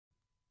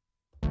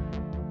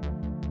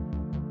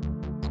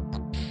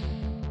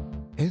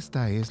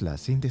Esta es la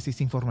Síntesis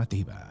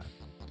Informativa,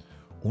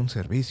 un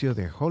servicio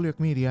de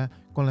Holyoke Media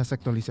con las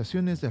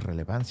actualizaciones de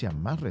relevancia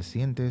más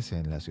recientes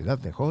en la ciudad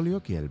de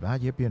Holyoke y el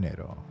Valle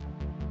Pionero.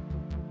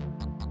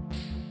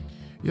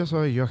 Yo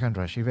soy Johan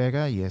Rashi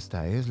Vega y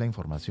esta es la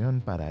información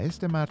para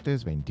este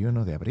martes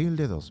 21 de abril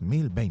de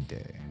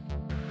 2020.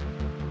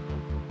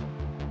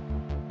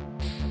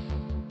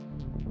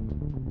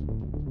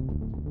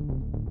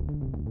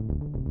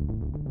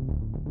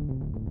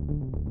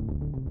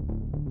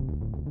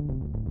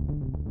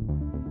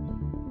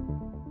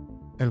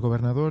 El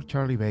gobernador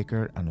Charlie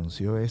Baker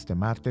anunció este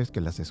martes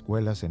que las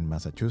escuelas en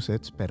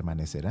Massachusetts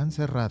permanecerán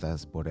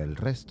cerradas por el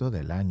resto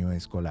del año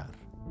escolar.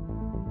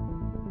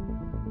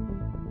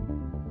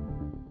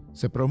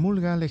 Se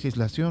promulga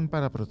legislación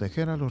para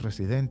proteger a los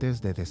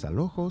residentes de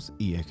desalojos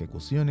y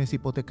ejecuciones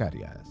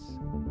hipotecarias.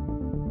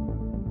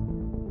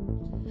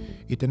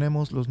 Y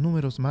tenemos los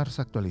números más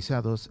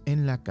actualizados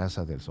en la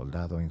Casa del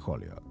Soldado en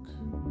Holyoke.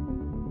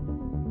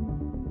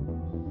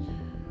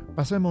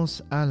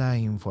 Pasemos a la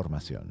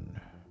información.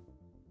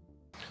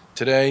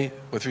 Today,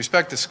 with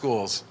respect to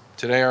schools,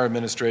 our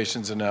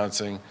administration is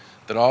announcing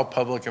that all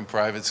public and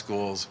private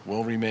schools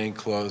will remain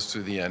closed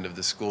through the end of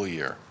the school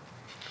year.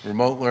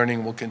 Remote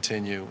learning will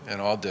continue in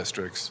all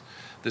districts.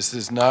 This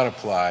does not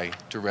apply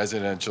to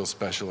residential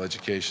special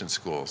education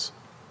schools.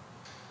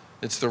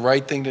 It's the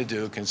right thing to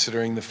do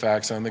considering the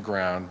facts on the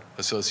ground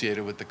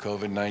associated with the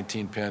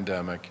COVID-19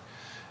 pandemic.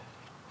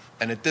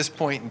 And at this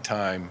point in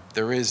time,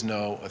 there is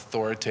no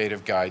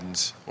authoritative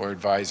guidance or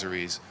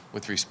advisories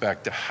with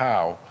respect to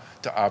how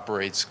to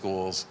operate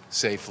schools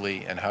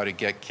safely and how to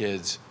get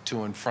kids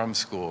to and from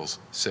schools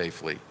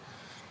safely.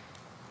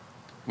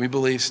 We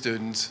believe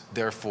students,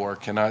 therefore,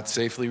 cannot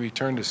safely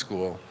return to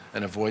school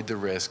and avoid the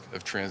risk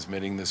of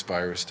transmitting this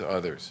virus to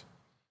others.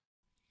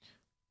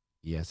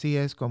 Y así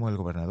es como el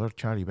gobernador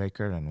Charlie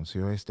Baker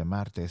anunció este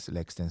martes la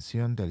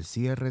extensión del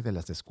cierre de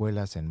las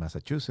escuelas en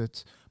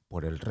Massachusetts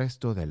por el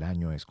resto del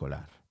año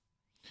escolar.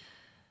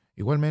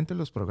 Igualmente,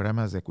 los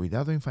programas de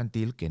cuidado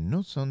infantil que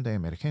no son de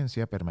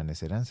emergencia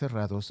permanecerán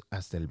cerrados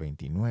hasta el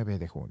 29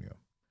 de junio.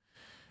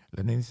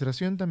 La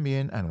administración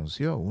también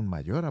anunció un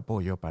mayor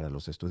apoyo para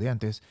los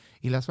estudiantes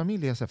y las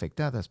familias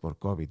afectadas por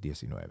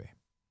COVID-19.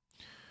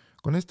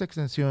 Con esta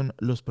extensión,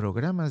 los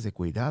programas de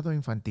cuidado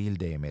infantil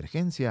de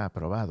emergencia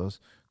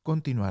aprobados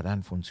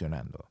continuarán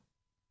funcionando.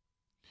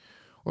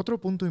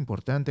 Otro punto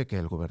importante que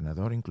el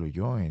gobernador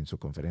incluyó en su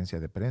conferencia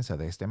de prensa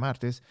de este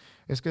martes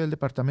es que el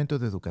Departamento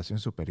de Educación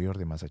Superior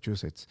de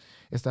Massachusetts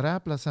estará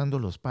aplazando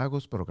los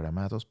pagos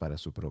programados para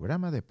su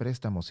programa de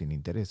préstamos sin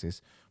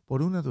intereses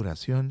por una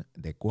duración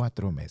de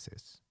 4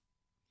 meses.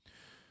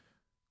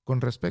 Con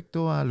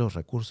respecto a los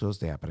recursos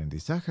de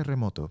aprendizaje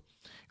remoto,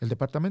 el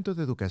Departamento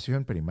de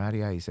Educación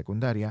Primaria y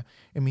Secundaria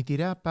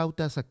emitirá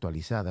pautas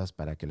actualizadas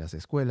para que las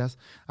escuelas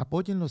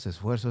apoyen los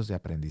esfuerzos de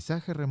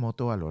aprendizaje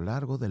remoto a lo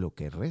largo de lo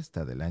que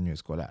resta del año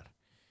escolar,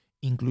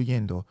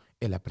 incluyendo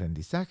el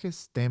aprendizaje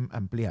STEM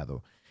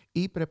ampliado,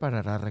 y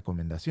preparará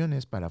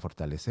recomendaciones para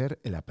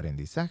fortalecer el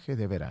aprendizaje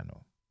de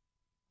verano.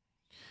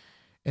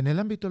 En el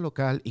ámbito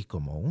local y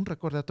como un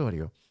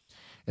recordatorio,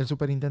 el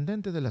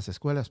superintendente de las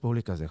escuelas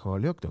públicas de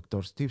Holyoke,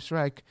 Dr. Steve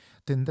Strike,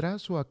 tendrá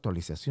su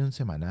actualización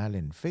semanal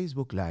en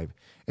Facebook Live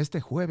este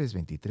jueves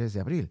 23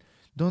 de abril,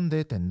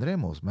 donde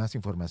tendremos más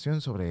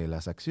información sobre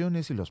las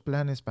acciones y los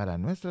planes para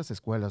nuestras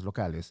escuelas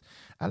locales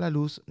a la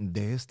luz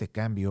de este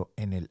cambio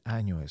en el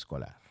año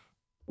escolar.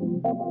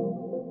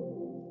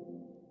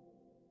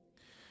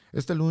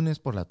 Este lunes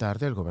por la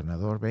tarde, el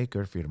gobernador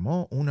Baker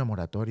firmó una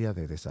moratoria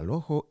de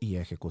desalojo y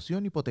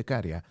ejecución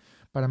hipotecaria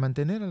para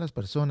mantener a las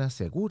personas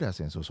seguras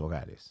en sus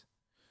hogares.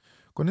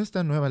 Con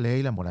esta nueva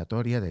ley, la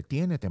moratoria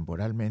detiene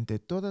temporalmente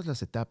todas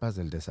las etapas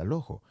del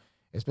desalojo.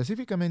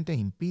 Específicamente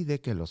impide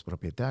que los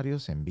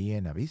propietarios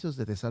envíen avisos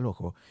de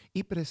desalojo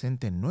y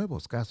presenten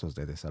nuevos casos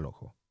de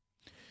desalojo.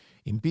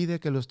 Impide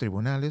que los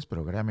tribunales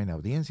programen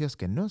audiencias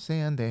que no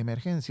sean de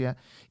emergencia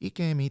y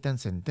que emitan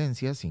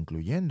sentencias,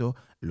 incluyendo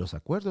los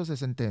acuerdos de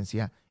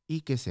sentencia,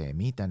 y que se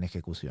emitan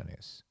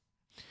ejecuciones.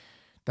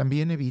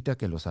 También evita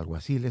que los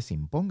alguaciles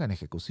impongan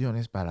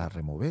ejecuciones para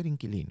remover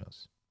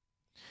inquilinos.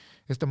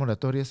 Esta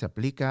moratoria se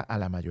aplica a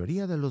la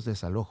mayoría de los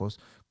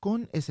desalojos,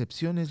 con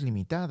excepciones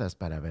limitadas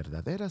para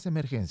verdaderas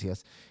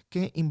emergencias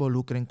que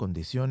involucren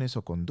condiciones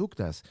o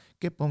conductas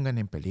que pongan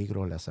en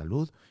peligro la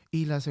salud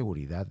y la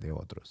seguridad de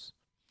otros.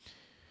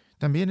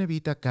 También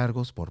evita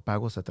cargos por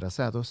pagos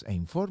atrasados e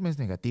informes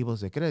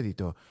negativos de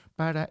crédito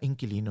para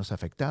inquilinos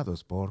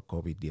afectados por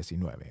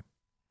COVID-19.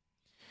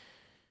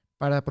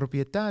 Para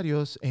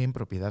propietarios en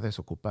propiedades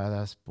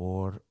ocupadas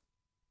por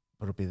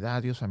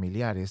propietarios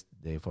familiares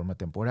de forma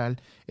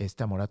temporal,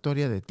 esta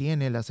moratoria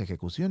detiene las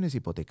ejecuciones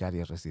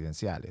hipotecarias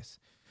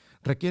residenciales.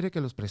 Requiere que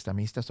los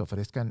prestamistas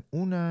ofrezcan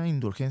una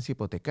indulgencia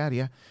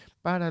hipotecaria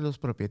para los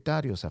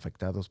propietarios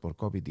afectados por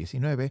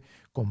COVID-19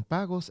 con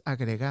pagos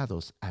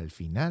agregados al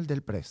final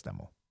del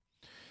préstamo.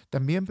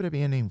 También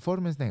previene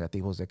informes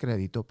negativos de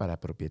crédito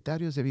para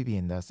propietarios de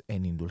viviendas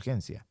en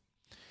indulgencia.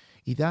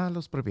 y da a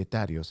los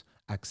propietarios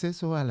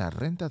acceso a la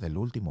renta del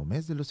último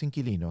mes de los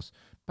inquilinos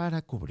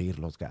para cubrir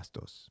los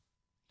gastos.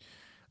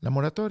 La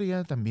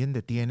moratoria también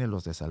detiene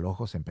los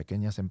desalojos en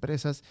pequeñas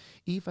empresas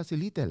y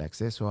facilita el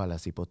acceso a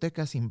las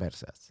hipotecas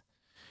inversas.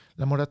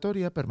 La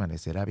moratoria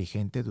permanecerá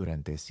vigente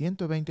durante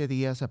 120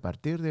 días a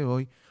partir de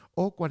hoy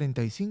o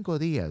 45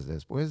 días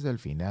después del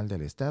final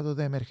del estado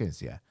de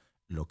emergencia,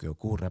 lo que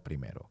ocurra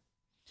primero.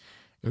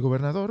 El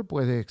gobernador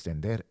puede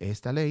extender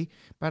esta ley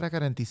para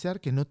garantizar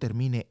que no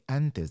termine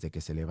antes de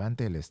que se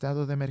levante el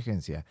estado de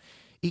emergencia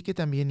y que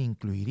también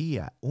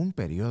incluiría un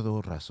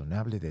periodo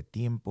razonable de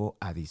tiempo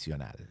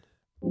adicional.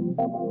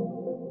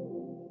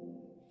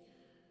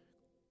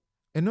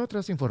 En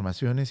otras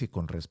informaciones y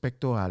con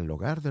respecto al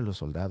hogar de los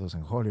soldados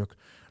en Holyoke,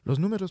 los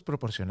números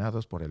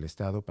proporcionados por el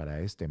Estado para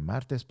este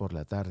martes por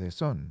la tarde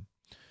son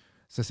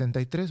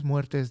 63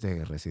 muertes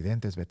de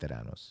residentes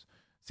veteranos,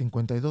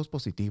 52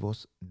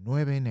 positivos,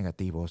 9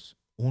 negativos,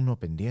 1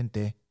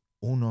 pendiente,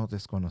 1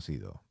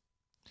 desconocido.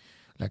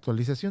 La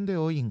actualización de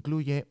hoy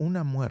incluye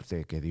una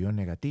muerte que dio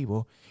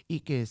negativo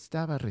y que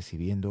estaba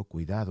recibiendo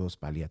cuidados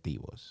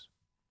paliativos.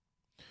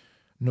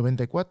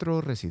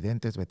 94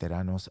 residentes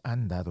veteranos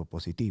han dado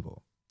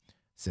positivo.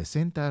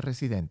 60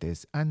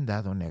 residentes han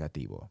dado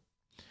negativo.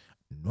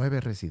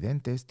 9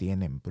 residentes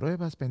tienen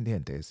pruebas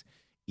pendientes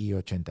y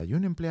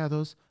 81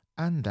 empleados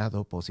han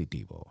dado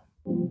positivo.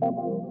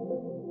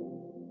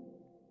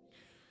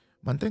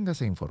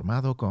 Manténgase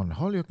informado con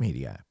Holyoke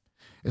Media.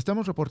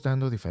 Estamos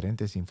reportando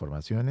diferentes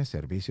informaciones,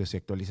 servicios y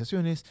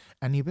actualizaciones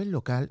a nivel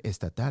local,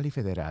 estatal y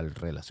federal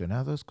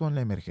relacionados con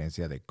la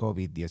emergencia de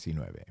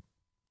COVID-19.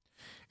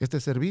 Este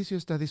servicio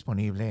está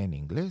disponible en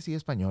inglés y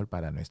español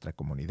para nuestra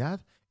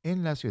comunidad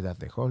en la ciudad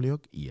de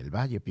Holyoke y el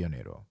Valle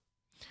Pionero.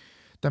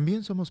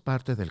 También somos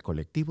parte del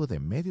colectivo de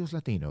medios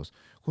latinos,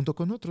 junto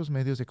con otros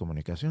medios de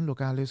comunicación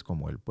locales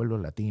como El Pueblo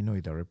Latino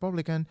y The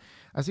Republican,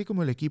 así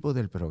como el equipo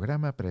del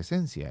programa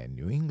Presencia en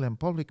New England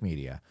Public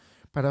Media,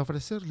 para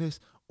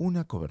ofrecerles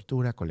una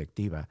cobertura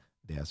colectiva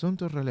de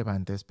asuntos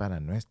relevantes para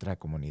nuestra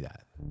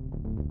comunidad.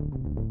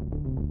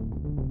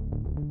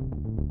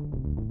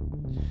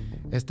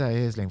 Esta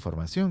es la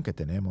información que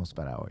tenemos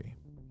para hoy.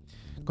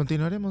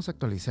 Continuaremos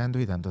actualizando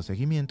y dando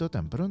seguimiento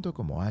tan pronto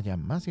como haya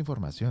más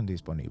información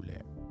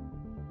disponible.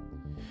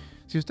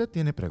 Si usted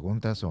tiene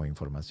preguntas o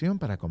información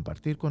para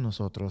compartir con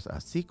nosotros,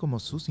 así como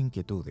sus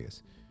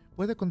inquietudes,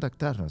 puede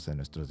contactarnos en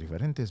nuestros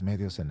diferentes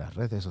medios en las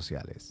redes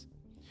sociales.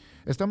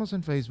 Estamos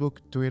en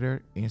Facebook,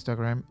 Twitter,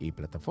 Instagram y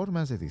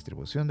plataformas de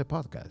distribución de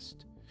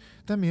podcast.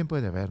 También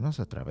puede vernos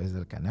a través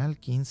del canal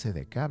 15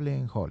 de cable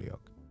en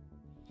Holyoke.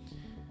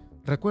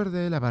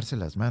 Recuerde lavarse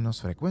las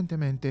manos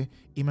frecuentemente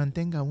y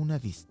mantenga una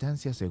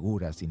distancia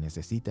segura si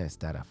necesita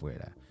estar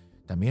afuera.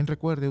 También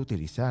recuerde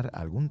utilizar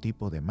algún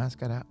tipo de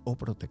máscara o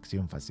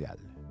protección facial.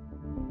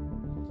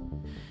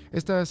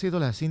 Esta ha sido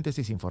la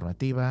síntesis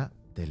informativa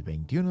del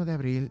 21 de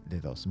abril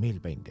de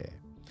 2020.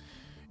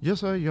 Yo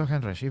soy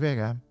Johan Rashi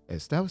Vega.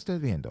 Está usted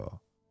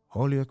viendo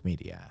Holyoke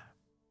Media.